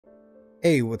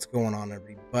Hey, what's going on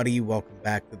everybody? Welcome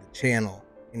back to the channel.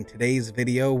 In today's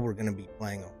video, we're going to be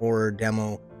playing a horror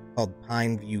demo called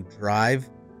Pineview Drive.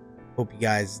 Hope you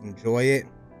guys enjoy it.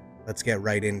 Let's get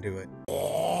right into it.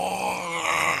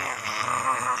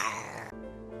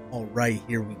 Alright,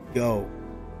 here we go.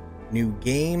 New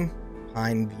game,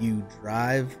 Pineview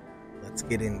Drive. Let's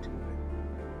get into it.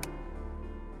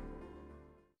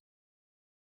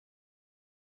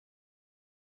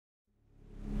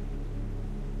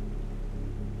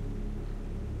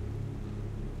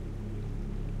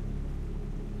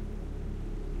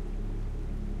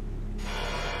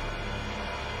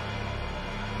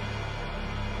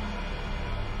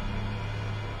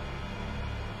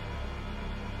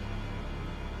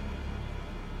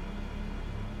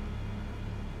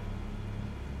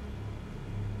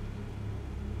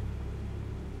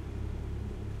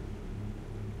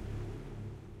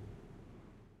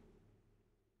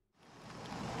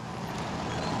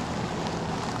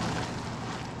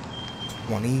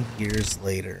 Years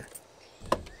later,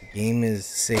 the game is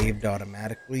saved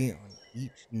automatically on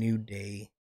each new day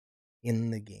in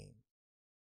the game.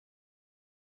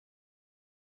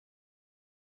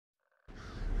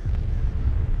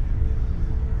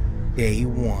 Day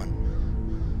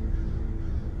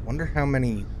 1. Wonder how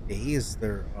many days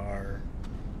there are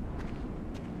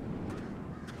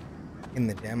in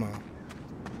the demo.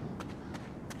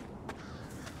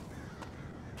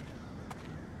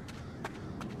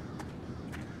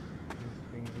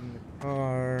 In the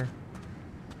car.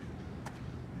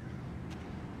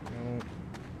 No.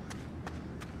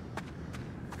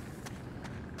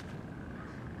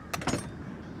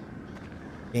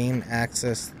 Gain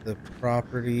access to the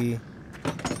property.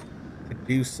 To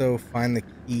do so, find the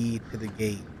key to the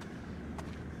gate.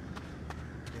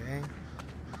 Okay.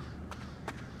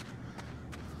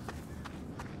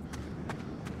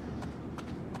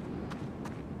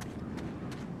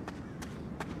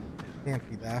 Can't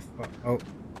be that far. Oh.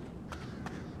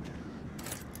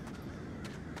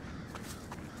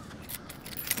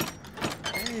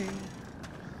 Hey.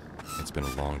 It's been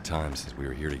a long time since we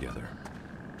were here together.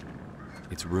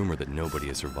 It's rumored that nobody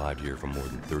has survived here for more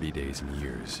than 30 days and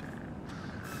years.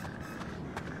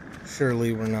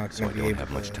 Surely we're not going to be able to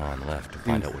have much time left to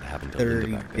find out what happened to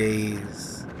Linda back 30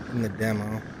 days in the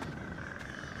demo.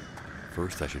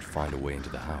 First, I should find a way into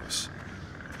the house.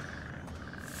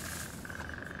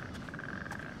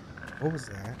 What was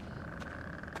that?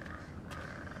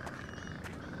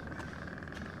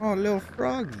 Oh, little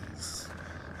froggies.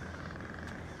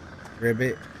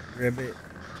 Ribbit, ribbit,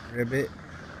 ribbit,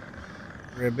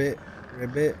 ribbit,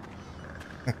 ribbit.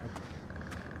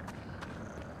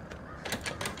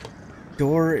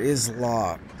 Door is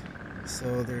locked,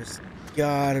 so there's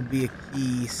gotta be a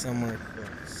key somewhere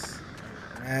close.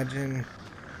 Imagine.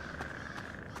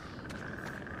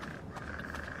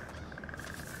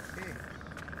 Okay.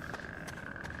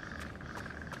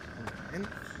 On the bench.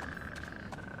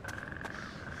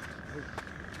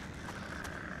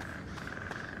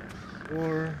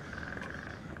 Door.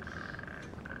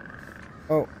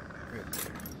 Oh.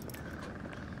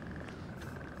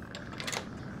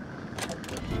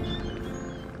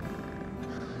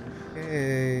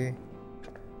 Okay.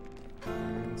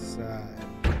 Inside.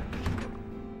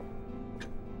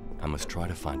 I must try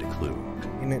to find a clue.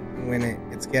 In it, win it.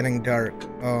 It's getting dark.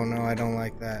 Oh no, I don't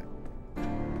like that.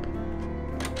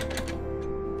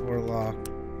 Door locked.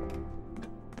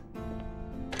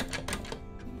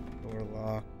 Door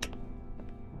locked.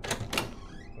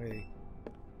 Wait.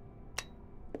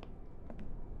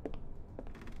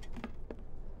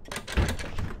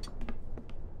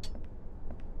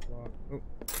 Lock. Oh.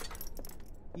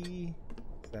 Key.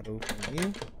 Does that open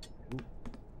you? Nope.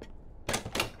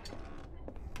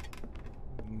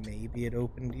 Maybe it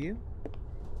opened you?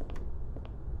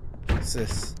 What's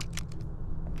this?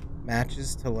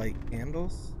 Matches to light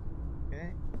candles?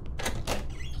 Okay.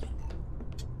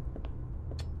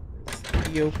 Does the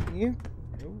key open you?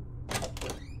 Nope.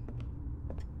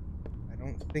 I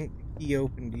don't think the key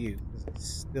opened you because I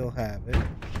still have it.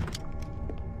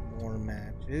 More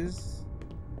matches.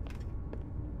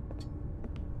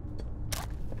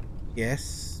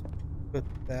 Yes, put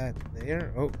that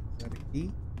there. Oh, is that a key?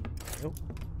 Nope.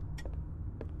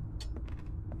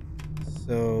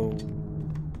 So,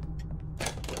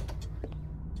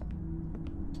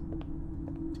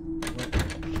 what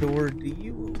door do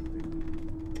you open?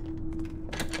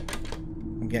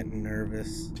 I'm getting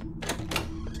nervous.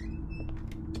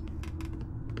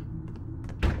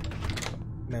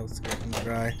 Mouth's getting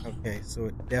dry. Okay, so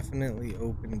it definitely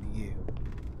opened you.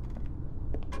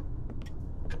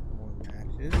 More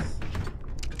matches.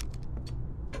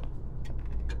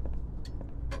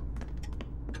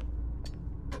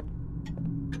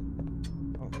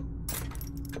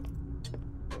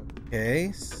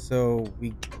 Okay, so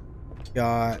we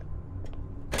got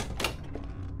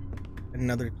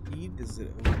another key. Does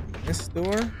it open this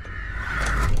door?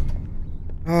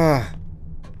 Ah.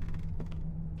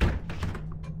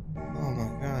 Oh my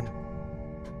god.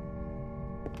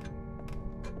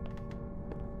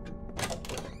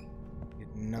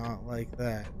 Did not like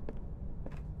that.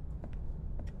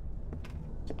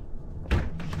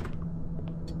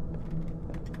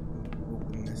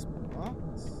 Open this box.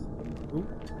 Ooh.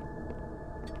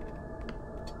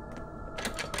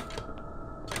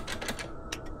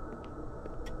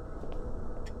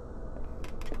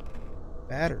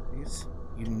 Batteries.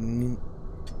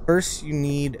 First you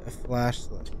need a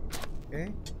flashlight.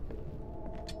 Okay.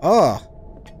 Oh.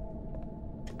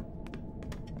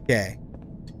 Okay.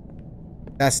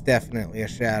 That's definitely a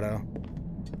shadow.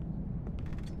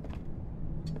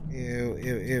 Ew,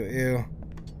 ew, ew, ew.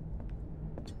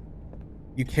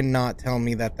 You cannot tell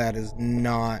me that that is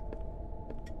not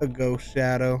a ghost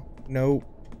shadow. Nope.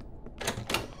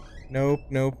 Nope,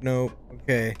 nope, nope.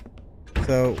 Okay.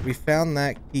 So we found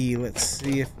that key. Let's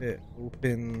see if it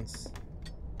opens.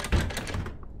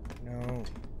 No.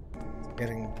 It's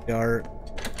getting dark.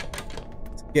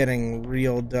 It's getting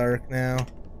real dark now.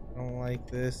 I don't like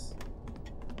this.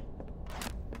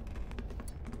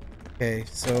 Okay,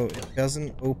 so it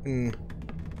doesn't open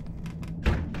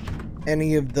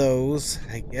any of those.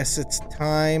 I guess it's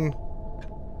time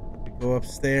to go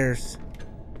upstairs.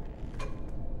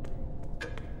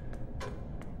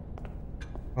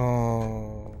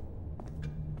 Oh.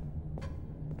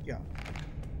 Yeah.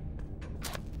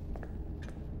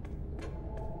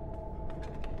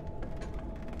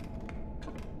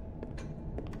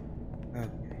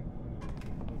 Okay.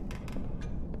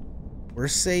 We're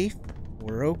safe.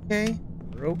 We're okay.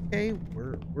 We're okay.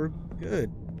 We're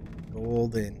good.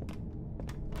 Golden.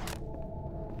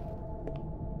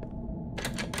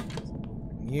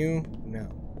 Open you? No.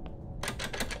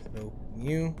 Open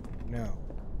you? No.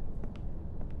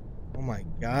 Oh my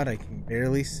god, I can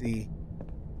barely see.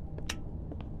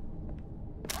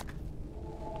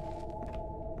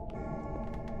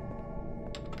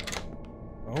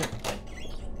 Oh.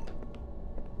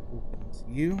 Opens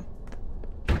you.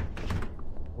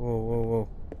 Whoa, whoa, whoa.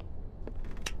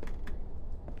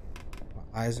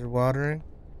 My eyes are watering.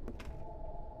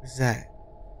 What is that?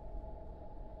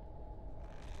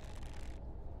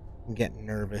 I'm getting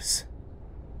nervous.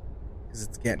 Because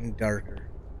it's getting darker.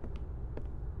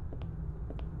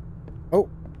 Oh.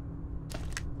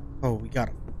 Oh, we got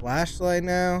a flashlight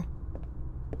now.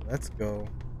 Let's go.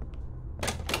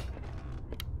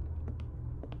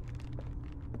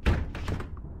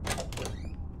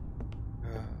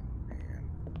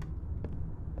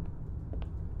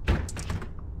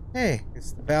 Hey,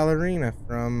 it's the ballerina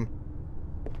from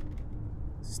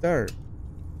the start.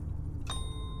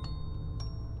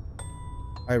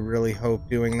 I really hope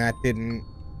doing that didn't.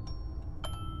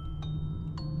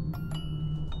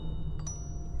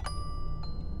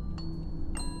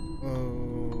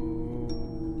 Oh,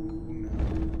 no.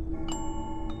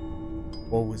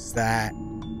 What was that?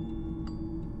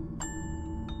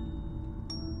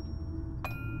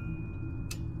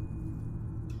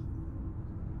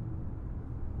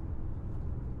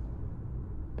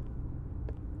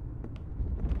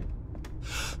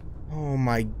 Oh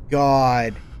my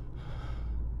god.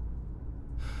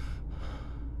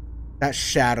 That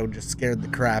shadow just scared the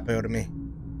crap out of me.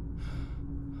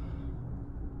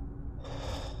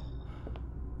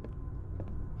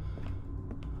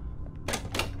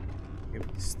 Okay,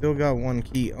 we still got one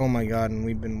key. Oh my god, and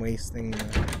we've been wasting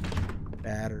the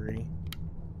battery.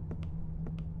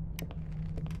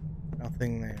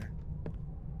 Nothing there.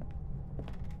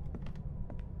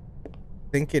 I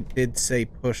think it did say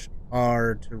push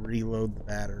R to reload the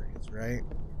batteries, right?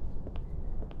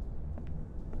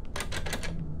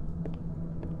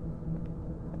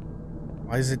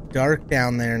 Why is it dark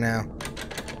down there now?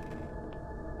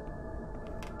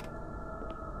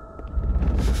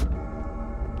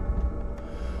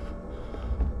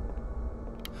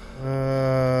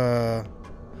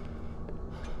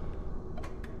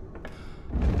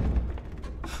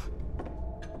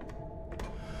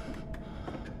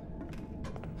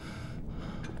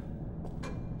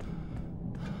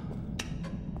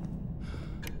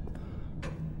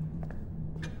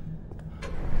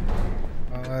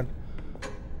 God.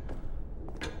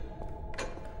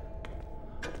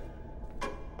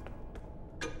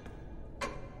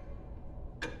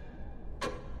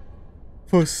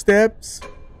 Footsteps.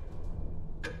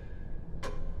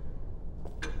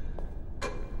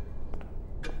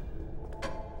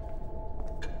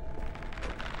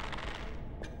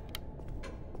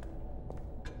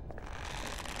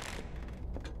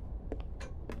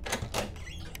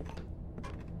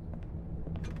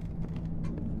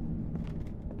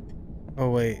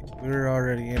 wait. We're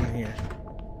already in here.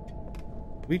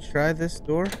 We try this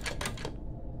door?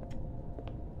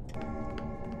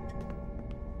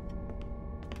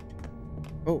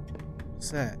 Oh, what's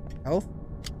that? Health?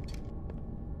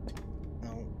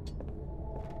 No.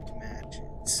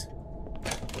 Matches.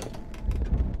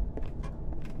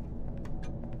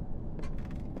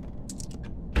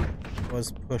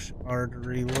 Was push R to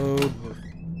reload. We're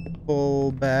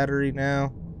full battery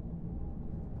now.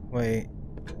 Wait.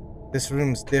 This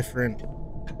room's different.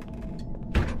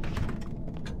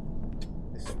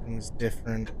 This room's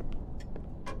different.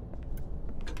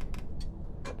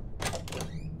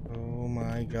 Oh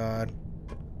my god.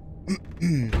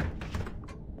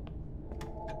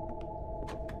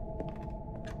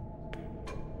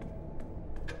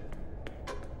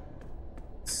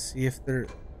 Let's see if there...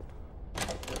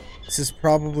 This is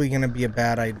probably gonna be a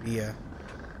bad idea.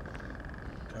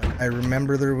 I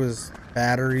remember there was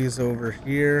batteries over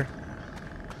here.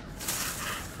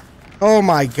 Oh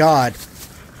my god.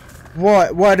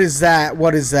 What is that?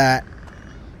 What is that?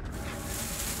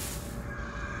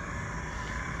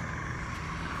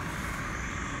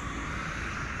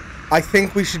 I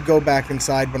think we should go back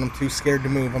inside, but I'm too scared to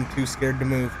move. I'm too scared to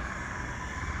move.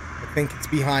 I think it's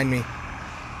behind me.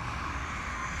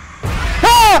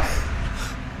 Ah!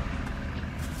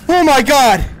 Oh my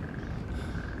god!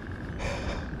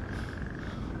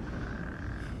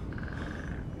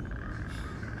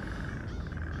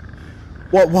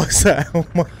 What was that? Oh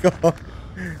my god.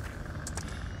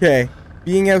 Okay.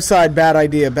 Being outside, bad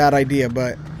idea,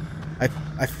 but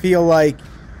I feel like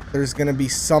there's gonna be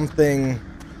something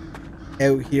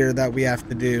out here that we have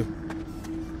to do.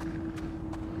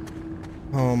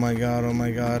 Oh my god, oh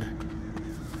my god.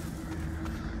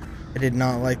 I did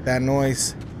not like that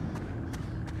noise.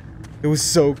 It was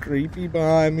so creepy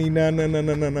behind me. No, no, no,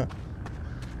 no, no, no.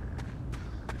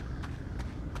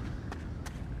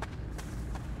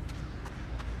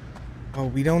 Oh,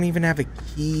 we don't even have a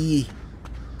key.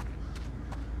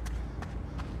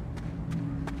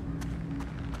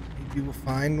 Maybe we'll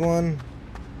find one?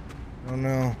 I don't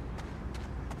know.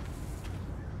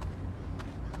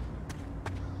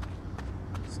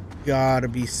 There's gotta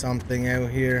be something out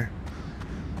here.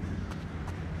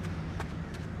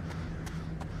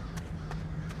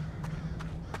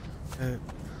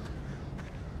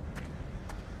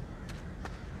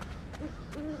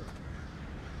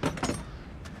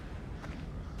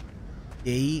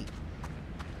 Gate.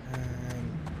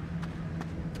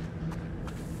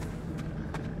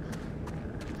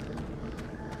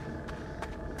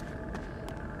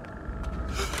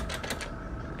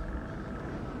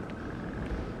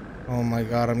 Oh my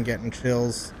god, I'm getting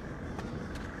chills.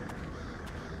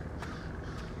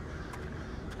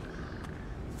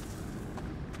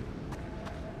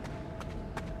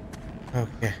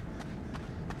 Okay.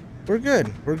 We're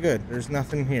good. We're good. There's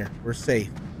nothing here. We're safe.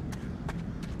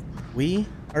 We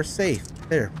are safe.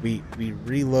 There. We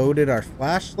reloaded our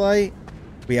flashlight.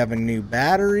 We have a new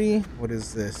battery. What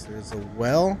is this? There's a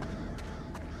well.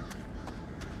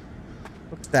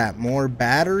 What's that? More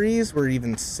batteries? We're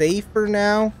even safer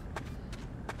now.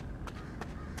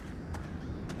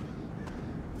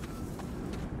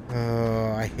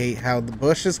 Oh, I hate how the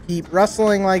bushes keep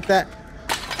rustling like that.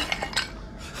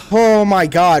 Oh my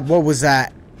god, what was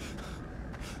that?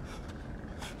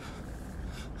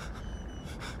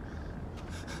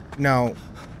 No.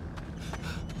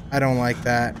 I don't like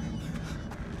that.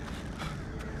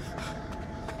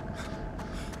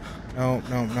 No,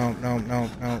 no, no, no, no,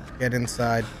 no. Get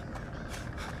inside.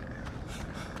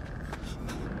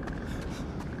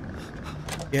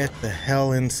 Get the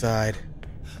hell inside.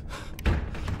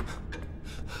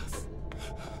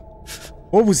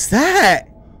 What was that?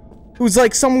 It was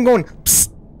like someone going,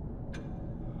 psst.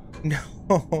 No.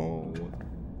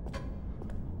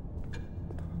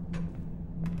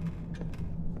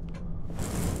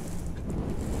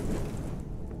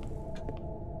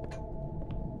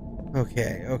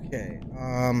 Okay, okay.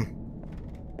 Okay.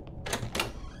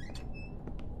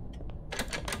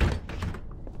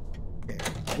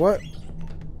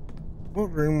 What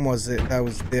room was it that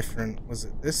was different? Was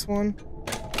it this one?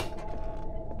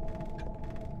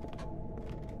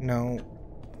 No.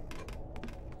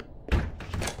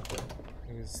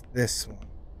 It was this one.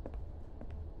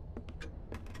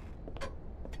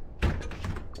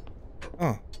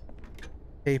 Oh.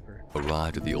 Paper.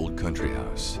 Arrived at the old country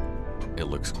house. It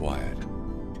looks quiet.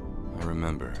 I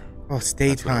remember. Oh, it's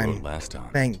daytime. That's what I wrote last time.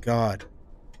 Thank God.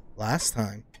 Last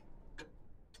time.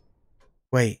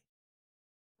 Wait.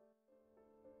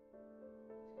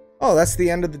 Oh, that's the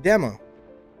end of the demo.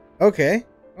 Okay.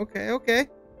 Okay, okay.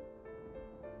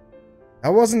 That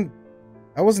wasn't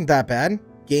that bad.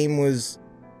 Game was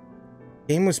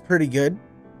Game was pretty good.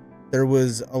 There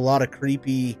was a lot of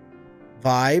creepy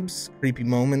vibes, creepy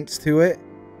moments to it.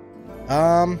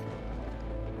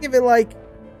 Give it like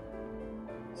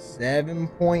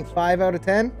 7.5 out of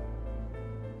 10.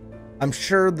 I'm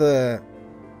sure the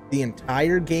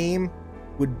entire game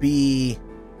would be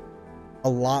a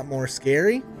lot more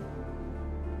scary.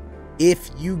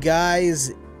 If you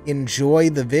guys enjoy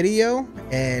the video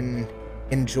and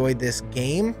enjoy this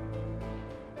game,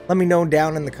 let me know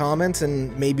down in the comments,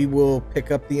 and maybe we'll pick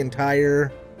up the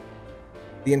entire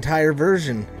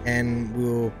version and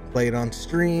we'll play it on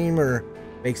stream or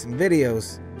make some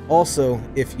videos. Also,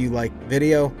 if you like the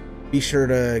video, be sure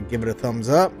to give it a thumbs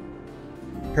up,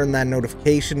 turn that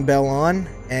notification bell on,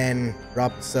 and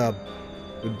drop a sub.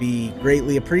 Would be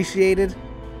greatly appreciated.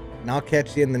 And I'll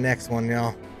catch you in the next one,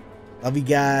 y'all. Love you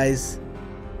guys.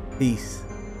 Peace.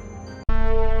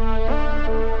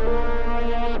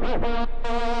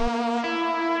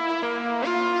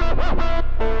 Woo!